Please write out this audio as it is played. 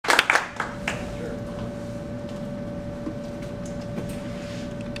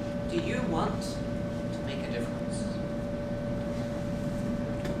want to make a difference?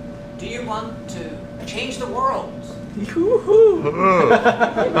 Do you want to change the world?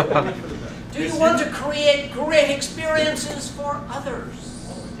 Do you want to create great experiences for others?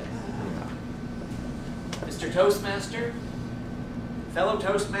 Mr. Toastmaster, fellow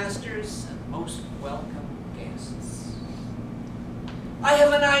Toastmasters, and most welcome guests, I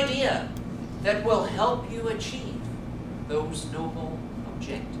have an idea that will help you achieve those noble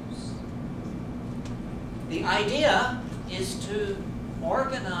objectives. The idea is to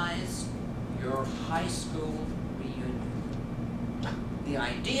organize your high school reunion. The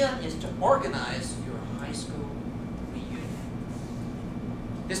idea is to organize your high school reunion.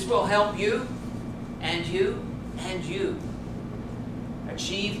 This will help you and you and you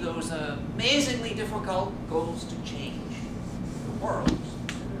achieve those amazingly difficult goals to change the world,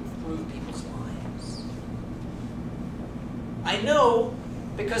 to improve people's lives. I know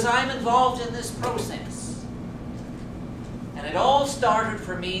because I'm involved in this process. And it all started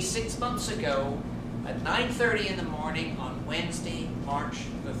for me 6 months ago at 9:30 in the morning on Wednesday, March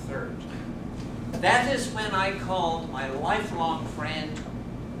the 3rd. That is when I called my lifelong friend,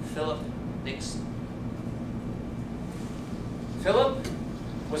 Philip Nixon. Philip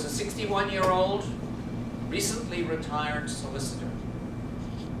was a 61-year-old, recently retired solicitor.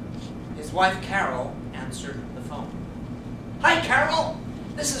 His wife, Carol, answered the phone. "Hi, Carol.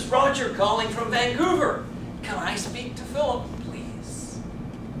 This is Roger calling from Vancouver. Can I speak to Philip, please?"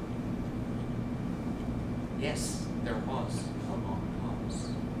 Yes, there was a long pause.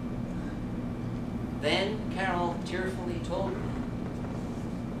 Then Carol tearfully told me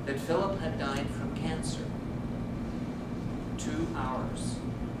that Philip had died from cancer 2 hours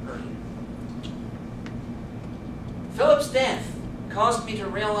earlier. Philip's death caused me to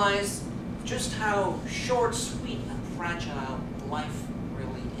realize just how short, sweet, and fragile life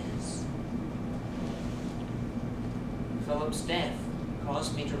really is. Philip's death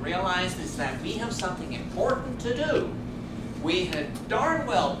caused me to realize is that we have something important to do. We had darn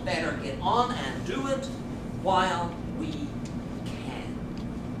well better get on and do it while we can.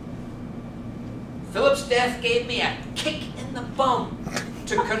 Philip's death gave me a kick in the bum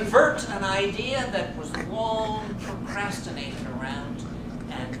to convert an idea that was long procrastinated around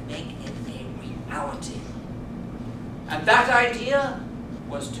and make it a reality. And that idea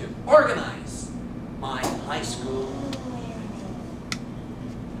was to organize my high school reunion.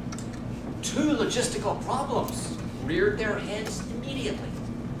 2 logistical problems reared their heads immediately.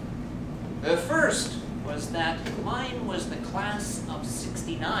 The first was that mine was the class of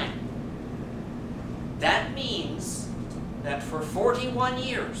 '69. That means that for 41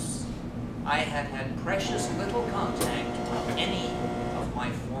 years, I had had precious little contact with any of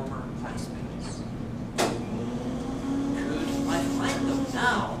my former classmates. Could I find them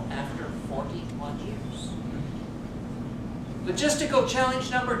now after 41 years? Logistical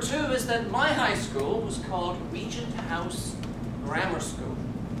challenge number 2 is that my high school was called Regent House Grammar School,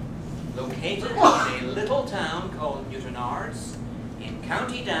 located in a little town called Newtownards in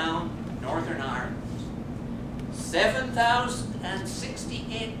County Down, Northern Ireland.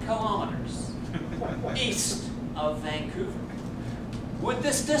 7,068 kilometers east of Vancouver. Would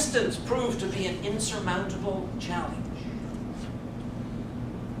this distance prove to be an insurmountable challenge?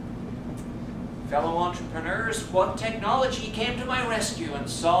 Fellow entrepreneurs, what technology came to my rescue and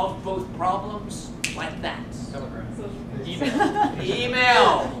solved both problems like that? Email.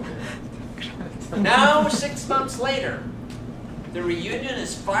 Email. Now, 6 months later, the reunion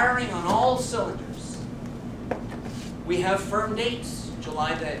is firing on all cylinders. We have firm dates, June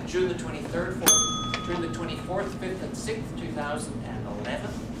the 23rd, June the 24th, 5th, and 6th, 2011.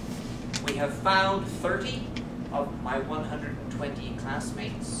 We have found 30 of my 120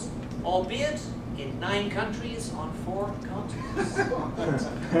 classmates, albeit in 9 countries on 4 continents.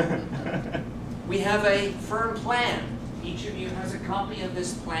 We have a firm plan. Each of you has a copy of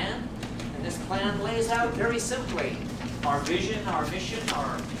this plan, and this plan lays out very simply our vision, our mission,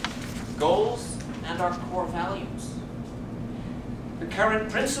 our goals, and our core values. The current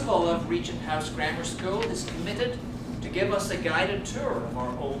principal of Regent House Grammar School is committed to give us a guided tour of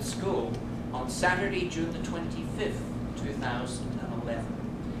our old school on Saturday, June the 25th, 2011.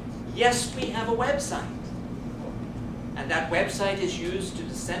 Yes, we have a website, and that website is used to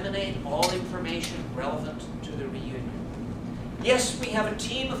disseminate all information relevant to the reunion. Yes, we have a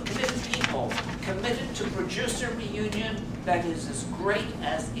team of committed people committed to produce a reunion that is as great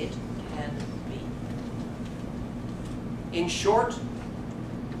as it can be. In short,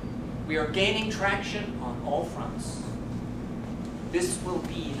 we are gaining traction on all fronts. This will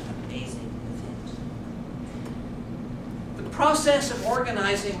be an amazing event. The process of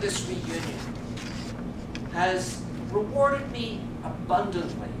organizing this reunion has rewarded me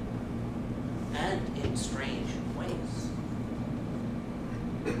abundantly and in strange ways.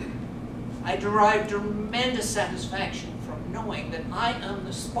 I derive tremendous satisfaction from knowing that I am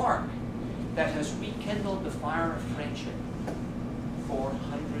the spark that has rekindled the fire of friendship for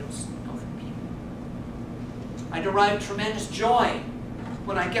hundreds of people. I derive tremendous joy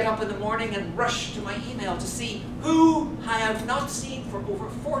when I get up in the morning and rush to my email to see who I have not seen for over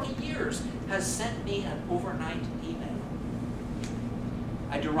 40 years has sent me an overnight email.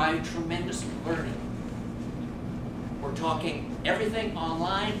 I derive tremendous learning. We're talking everything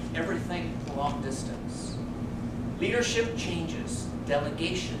online, everything long distance. Leadership changes,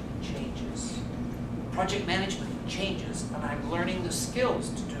 delegation changes, project management changes, and I'm learning the skills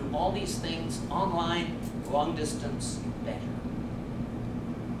to do all these things online, long distance, better.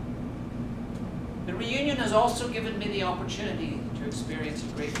 The reunion has also given me the opportunity to experience a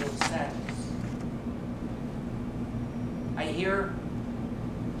great deal of sadness. I hear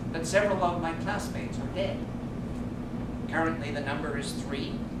that several of my classmates are dead. Currently the number is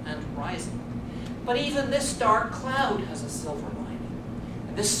 3 and rising. But even this dark cloud has a silver lining.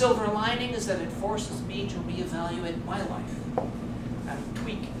 And this silver lining is that it forces me to reevaluate my life and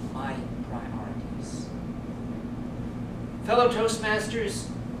tweak my priorities. Fellow Toastmasters,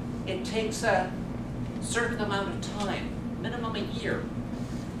 it takes a certain amount of time, minimum a year,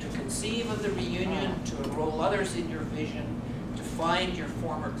 to conceive of the reunion, to enroll others in your vision, to find your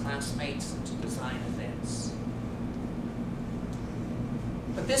former classmates, and to design events.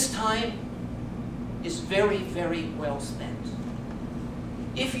 But this time is very, very well spent.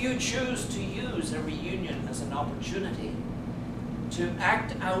 If you choose to use a reunion as an opportunity to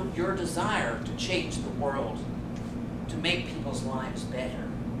act out your desire to change the world, to make people's lives better,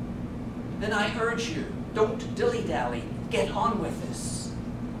 then I urge you, don't dilly-dally, get on with this.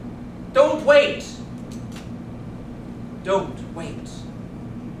 Don't wait. Don't wait.